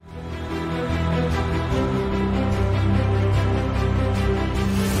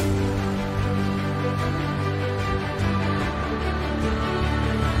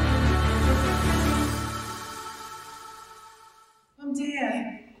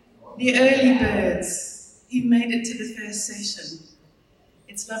The early birds, you made it to the first session.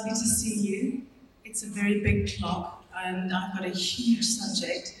 It's lovely to see you. It's a very big clock, and I've got a huge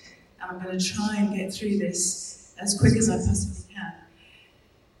subject, and I'm going to try and get through this as quick as I possibly can.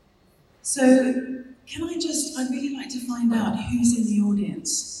 So, I'd really like to find out who's in the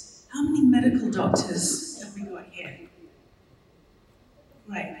audience. How many medical doctors have we got here?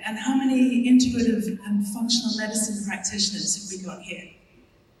 Right, and how many integrative and functional medicine practitioners have we got here?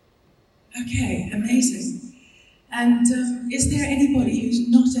 Okay, amazing. And is there anybody who's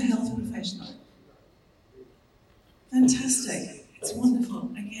not a health professional? Fantastic, it's wonderful,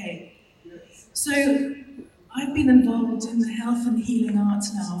 okay. So, I've been involved in the health and healing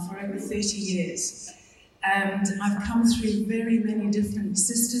arts now for over 30 years. And I've come through very many different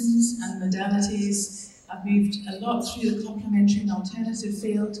systems and modalities. I've moved a lot through the complementary and alternative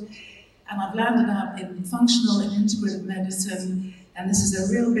field, and I've landed up in functional and integrative medicine, and this is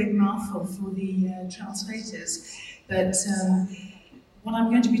a real big mouthful for the translators, but what I'm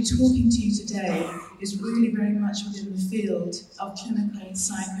going to be talking to you today is really very much within the field of clinical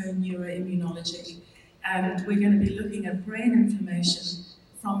psychoneuroimmunology, and we're going to be looking at brain inflammation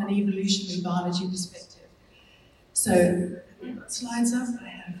from an evolutionary biology perspective. So, slides up? I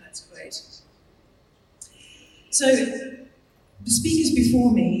have, that's great. So, the speakers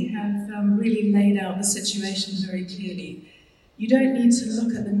before me have really laid out the situation very clearly. You don't need to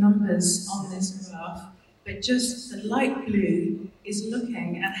look at the numbers on this graph, but just the light blue is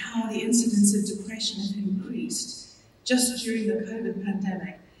looking at how the incidence of depression has increased just during the COVID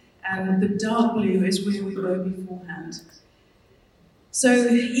pandemic, and the dark blue is where we were beforehand. So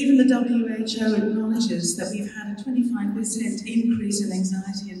even the WHO acknowledges that we've had a 25% increase in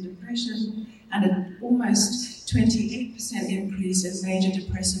anxiety and depression and an almost 28% increase in major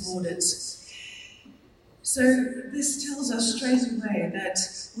depressive orders. So this tells us straight away that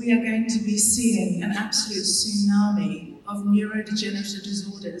we are going to be seeing an absolute tsunami of neurodegenerative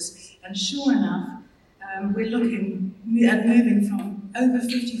disorders. And sure enough, we're looking at moving from over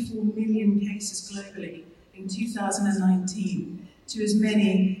 54 million cases globally in 2019 to as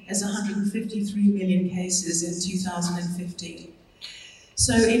many as 153 million cases in 2015.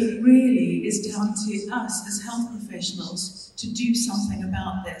 So it really is down to us as health professionals to do something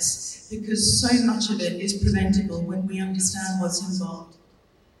about this, because so much of it is preventable when we understand what's involved.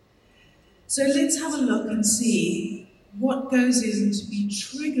 So let's have a look and see what goes into be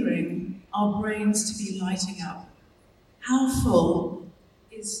triggering our brains to be lighting up. How full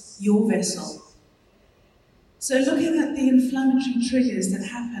is your vessel? So looking at the inflammatory triggers that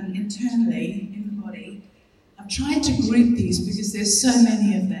happen internally in the body, I've tried to group these because there's so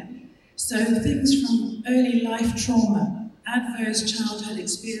many of them. So things from early life trauma, adverse childhood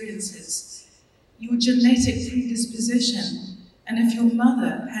experiences, your genetic predisposition, and if your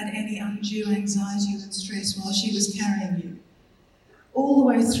mother had any undue anxiety and stress while she was carrying you, all the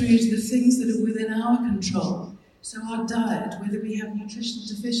way through to the things that are within our control. So our diet, whether we have nutritional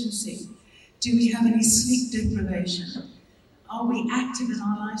deficiency, do we have any sleep deprivation? Are we active in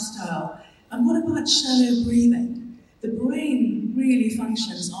our lifestyle? And what about shallow breathing? The brain really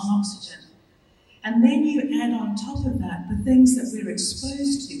functions on oxygen. And then you add on top of that the things that we're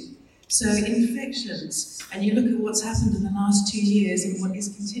exposed to. So infections, and you look at what's happened in the last 2 years and what is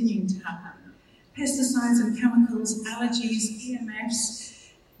continuing to happen. Pesticides and chemicals, allergies, EMFs,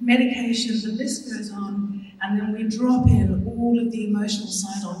 medication, the list goes on, and then we drop in all of the emotional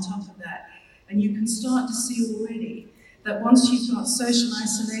side on top of that. And you can start to see already that once you've got social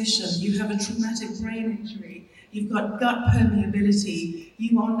isolation, you have a traumatic brain injury, you've got gut permeability,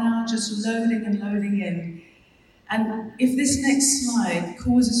 you are now just loading and loading in. And if this next slide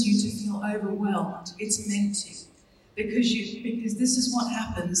causes you to feel overwhelmed, it's meant to. Because this is what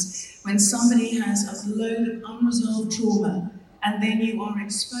happens when somebody has a load of unresolved trauma, and then you are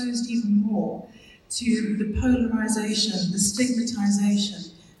exposed even more to the polarization, the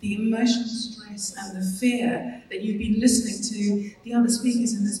stigmatization, the emotional stress and the fear that you've been listening to the other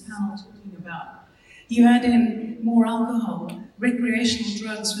speakers in this panel talking about. You add in more alcohol, recreational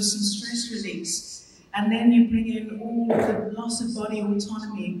drugs for some stress release, and then you bring in all of the loss of body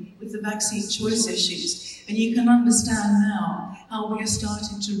autonomy with the vaccine choice issues, and you can understand now how we are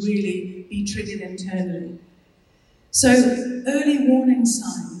starting to really be triggered internally. So, early warning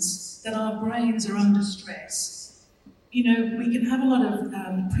signs that our brains are under stress. You know, we can have a lot of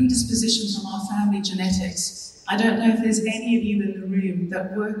predisposition from our family genetics. I don't know if there's any of you in the room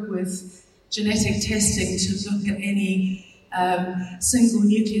that work with genetic testing to look at any single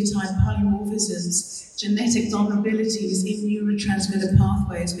nucleotide polymorphisms, genetic vulnerabilities in neurotransmitter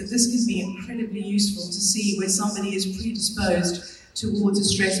pathways, but this can be incredibly useful to see where somebody is predisposed towards a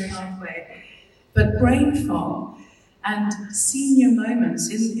stress pathway. But brain fog and senior moments,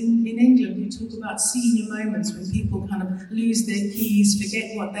 in England we talk about senior moments when people kind of lose their keys,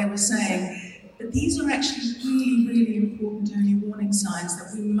 forget what they were saying. But these are actually really, really important early warning signs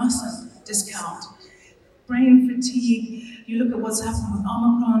that we mustn't discount. Brain fatigue, you look at what's happened with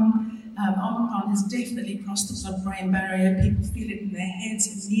Omicron. Omicron has definitely crossed the blood-brain barrier. People feel it in their heads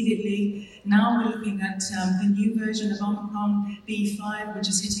immediately. Now we're looking at the new version of Omicron, B5, which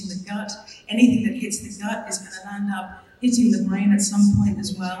is hitting the gut. Anything that hits the gut is going to land up hitting the brain at some point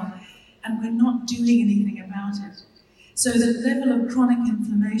as well. And we're not doing anything about it. So the level of chronic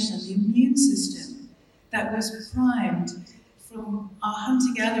inflammation, the immune system that was primed from our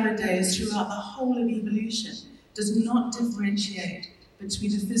hunter-gatherer days throughout the whole of evolution does not differentiate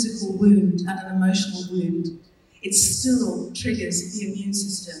between a physical wound and an emotional wound. It still triggers the immune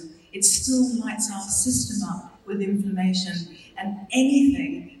system. It still lights our system up with inflammation. And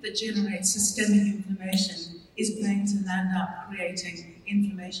anything that generates systemic inflammation is going to land up creating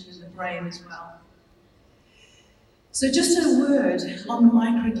inflammation in the brain as well. So just a word on the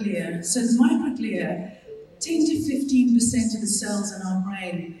microglia. So the microglia, 10 to 15% of the cells in our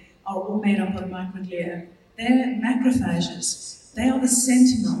brain are all made up of microglia. They're macrophages. They are the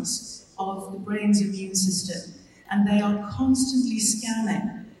sentinels of the brain's immune system, and they are constantly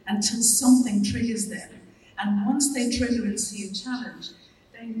scanning until something triggers them. And once they trigger and see a challenge,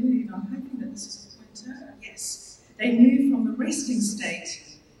 they move. I'm hoping that this is a pointer. Yes. They move from the resting state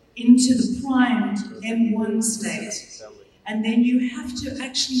into the primed M1 state. And then you have to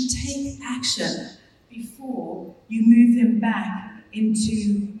actually take action before you move them back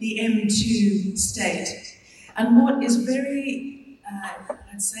into the M2 state. And what is very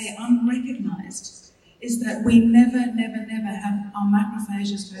I'd say unrecognized is that we never have our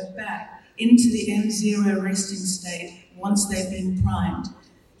macrophages go back into the M0 resting state once they've been primed.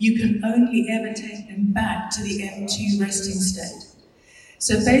 You can only ever take them back to the M2 resting state.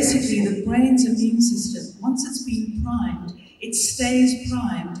 So basically the brain's immune system, once it's been primed, it stays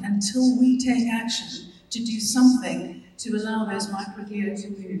primed until we take action to do something to allow those microglia to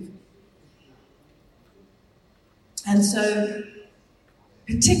move. And so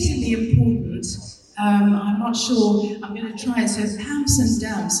particularly important, I'm not sure, I'm going to try it. So PAMPs and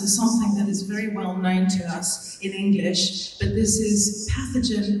DAMPs are something that is very well known to us in English, but this is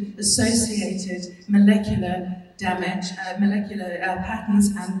pathogen-associated molecular damage,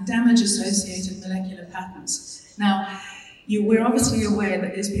 patterns and damage-associated molecular patterns. Now, we're obviously aware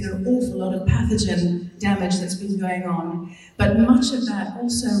that there's been an awful lot of pathogen damage that's been going on, but much of that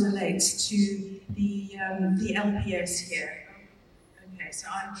also relates to the LPS here. Okay, so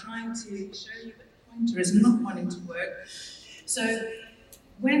I'm trying to show you that the pointer is not wanting to work. So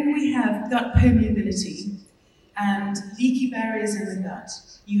when we have gut permeability and leaky barriers in the gut,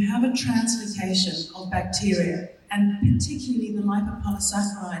 you have a translocation of bacteria, and particularly the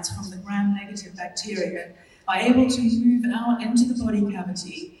lipopolysaccharides from the gram-negative bacteria are able to move out into the body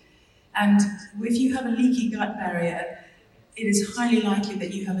cavity. And if you have a leaky gut barrier, it is highly likely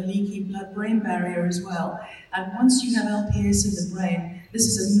that you have a leaky blood-brain barrier as well. And once you have LPS in the brain, this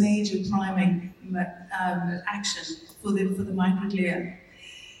is a major priming action for the microglia.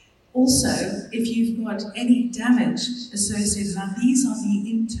 Also, if you've got any damage associated, now these are the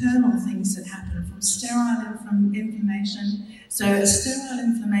internal things that happen from sterile inflammation. So a sterile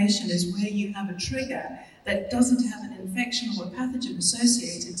inflammation is where you have a trigger that doesn't have an infection or a pathogen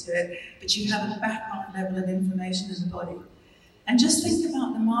associated to it, but you have a background level of inflammation in the body. And just think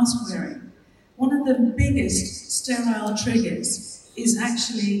about the mask wearing. One of the biggest sterile triggers is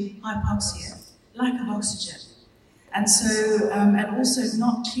actually hypoxia, lack of oxygen. And so, and also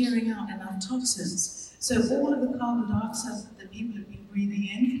not clearing out enough toxins. So all of the carbon dioxide that people have been breathing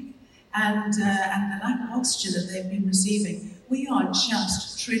in and the lack of oxygen that they've been receiving, we are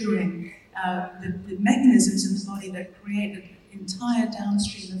just triggering the mechanisms in the body that create an entire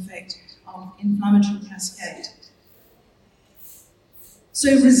downstream effect of inflammatory cascade.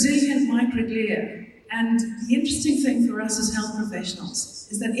 So resilient microglia. And the interesting thing for us as health professionals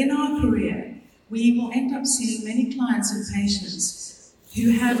is that in our career, we will end up seeing many clients and patients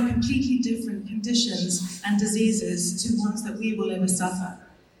who have completely different conditions and diseases to ones that we will ever suffer.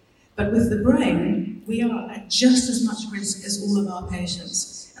 But with the brain, we are at just as much risk as all of our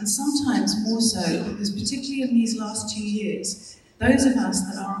patients, and sometimes more so, because particularly in these last 2 years, those of us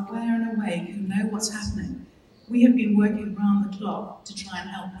that are aware and awake who know what's happening, we have been working round the clock to try and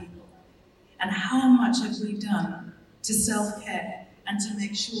help people. And how much have we done to self-care and to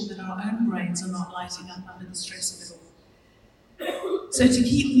make sure that our own brains are not lighting up under the stress of it all? So to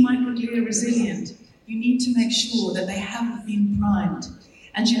keep the microglia resilient, you need to make sure that they haven't been primed.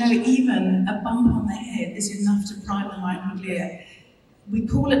 And you know, even a bump on the head is enough to prime the microglia. We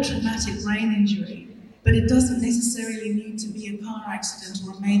call it traumatic brain injury, but it doesn't necessarily need to be a car accident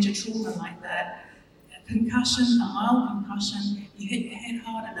or a major trauma like that. A concussion, a mild concussion, you hit your head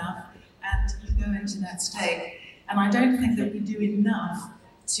hard enough and you go into that state. And I don't think that we do enough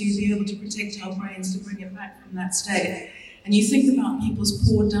to be able to protect our brains to bring it back from that state. And you think about people's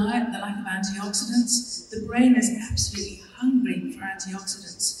poor diet, the lack of antioxidants, the brain is absolutely hungry for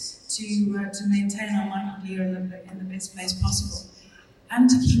antioxidants to maintain our microglia in the best place possible and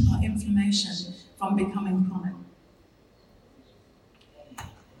to keep our inflammation from becoming chronic.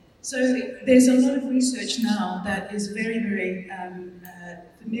 So there's a lot of research now that is very, very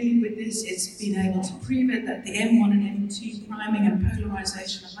familiar with this. It's been able to prove it that the M1 and M2 priming and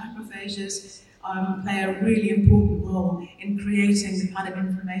polarization of macrophages play a really important role in creating the kind of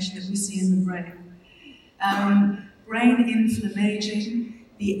inflammation that we see in the brain. Brain inflammation,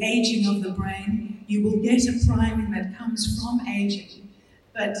 the aging of the brain, you will get a priming that comes from aging,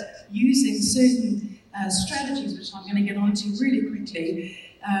 but using certain strategies, which I'm going to get onto really quickly,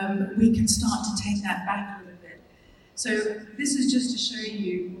 we can start to take that back a little bit. So this is just to show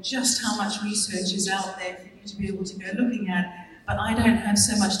you just how much research is out there for you to be able to go looking at, but I don't have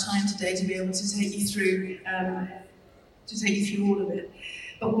so much time today to be able to take you through all of it.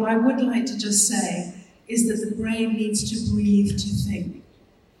 But what I would like to just say is that the brain needs to breathe to think.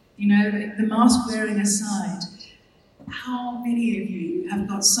 You know, the mask wearing aside, how many of you have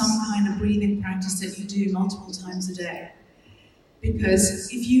got some kind of breathing practice that you do multiple times a day?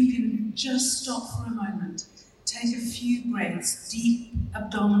 Because if you can just stop for a moment, take a few breaths, deep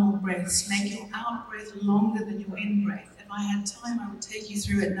abdominal breaths, make your out breath longer than your in breath. If I had time, I would take you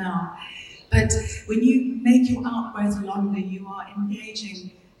through it now. But when you make your out breath longer, you are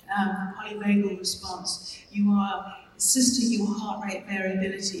engaging the polyvagal response. You are assisting your heart rate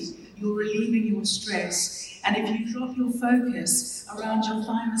variability. You're relieving your stress. And if you drop your focus around your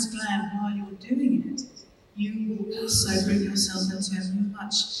thymus gland while you're doing it, you will also bring yourself into a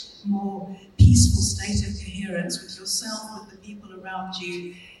much more peaceful state of coherence with yourself, with the people around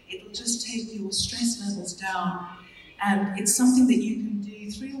you. It'll just take your stress levels down. And it's something that you can do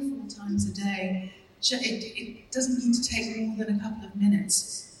 3 or 4 times a day. It doesn't need to take more than a couple of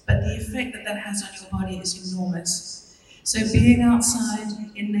minutes, but the effect that that has on your body is enormous. So being outside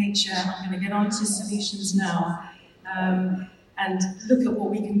in nature, I'm going to get on to solutions now, and look at what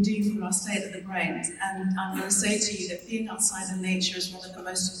we can do for our state of the brain. And I'm going to say to you that being outside in nature is one of the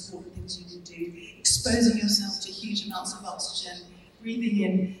most important things you can do. Exposing yourself to huge amounts of oxygen, breathing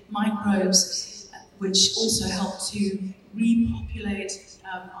in microbes, which also help to repopulate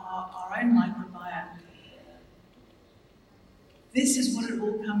our own microbiome. This is what it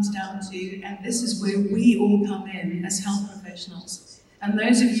all comes down to, and this is where we all come in as health professionals. And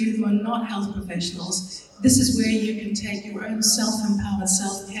those of you who are not health professionals, this is where you can take your own self-empowered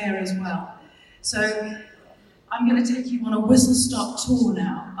self-care as well. So I'm going to take you on a whistle-stop tour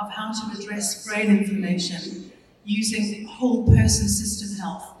now of how to address brain inflammation using whole person system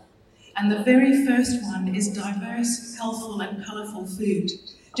health. And the very first one is diverse, healthful and colourful food.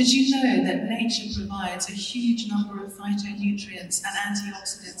 Did you know that nature provides a huge number of phytonutrients and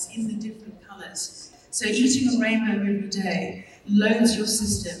antioxidants in the different colours? So eating a rainbow every day loads your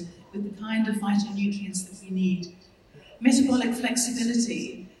system with the kind of phytonutrients that we need. Metabolic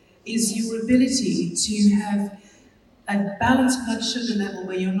flexibility is your ability to have a balanced blood sugar level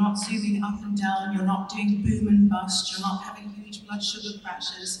where you're not zooming up and down, you're not doing boom and bust, you're not having huge blood sugar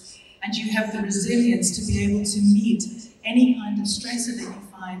crashes, and you have the resilience to be able to meet any kind of stressor that you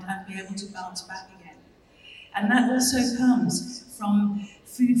find and be able to bounce back again. And that also comes from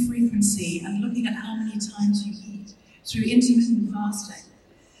food frequency and looking at how many times you eat through intermittent fasting.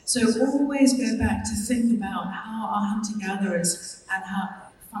 So always go back to think about how our hunter-gatherers and how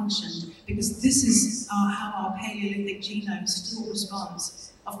functioned, because this is how our Paleolithic genome still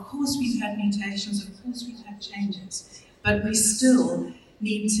responds. Of course we've had mutations, of course we've had changes, but we still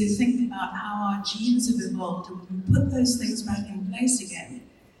need to think about how our genes have evolved and we can put those things back in place again,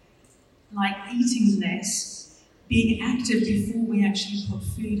 like eating less, being active before we actually put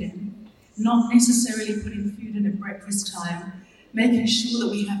food in, not necessarily putting food in at breakfast time, making sure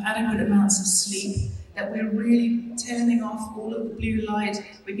that we have adequate amounts of sleep, that we're really turning off all of the blue light,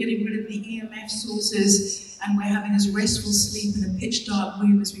 we're getting rid of the EMF sources, and we're having as restful sleep in a pitch dark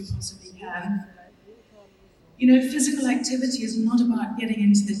room as we possibly can. You know, physical activity is not about getting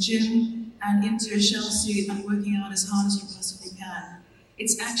into the gym and into a shell suit and working out as hard as you possibly can.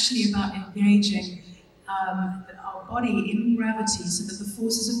 It's actually about engaging our body in gravity so that the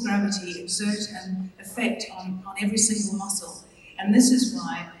forces of gravity exert an effect on every single muscle. And this is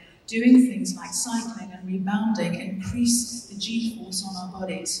why doing things like cycling and rebounding increase the G-force on our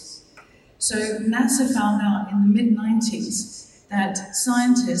bodies. So NASA found out in the mid-90s that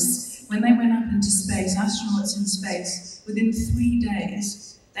scientists, when they went up into space, astronauts in space, within 3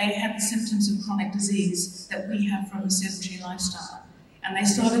 days, they had the symptoms of chronic disease that we have from a sedentary lifestyle. And they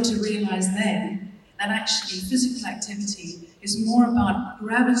started to realize then that actually physical activity is more about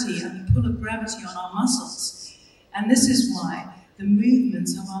gravity and the pull of gravity on our muscles. And this is why the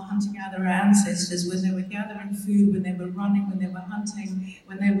movements of our hunter-gatherer ancestors, when they were gathering food, when they were running, when they were hunting,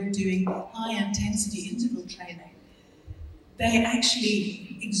 when they were doing high-intensity interval training, they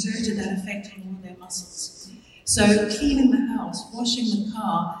actually exerted that effect on all of their muscles. So cleaning the house, washing the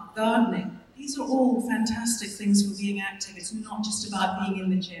car, gardening, these are all fantastic things for being active. It's not just about being in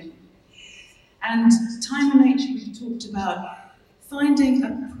the gym. And time and nature, we've talked about finding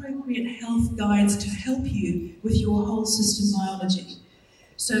appropriate health guides to help you with your whole system biology.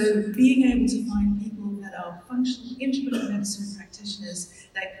 So being able to find people that are functional integrative medicine practitioners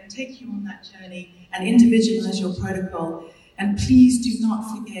that can take you on that journey and individualize your protocol. And please do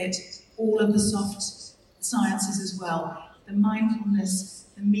not forget all of the soft sciences as well. The mindfulness,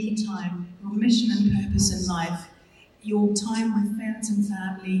 the me time, your mission and purpose in life, your time with friends and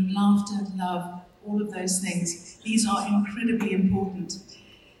family, laughter, love, all of those things. These are incredibly important.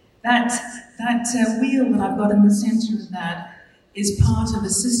 That wheel that I've got in the center of that is part of a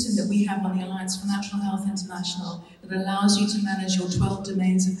system that we have on the Alliance for Natural Health International that allows you to manage your 12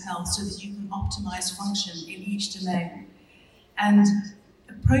 domains of health so that you can optimize function in each domain. And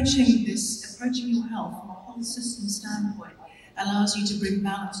approaching your health from a whole system standpoint allows you to bring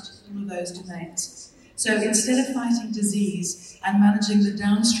balance to all of those domains. So instead of fighting disease and managing the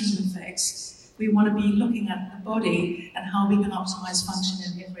downstream effects, we want to be looking at the body and how we can optimize function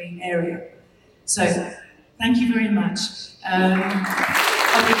in every area. So, thank you very much.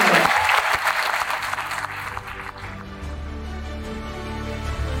 Obrigada.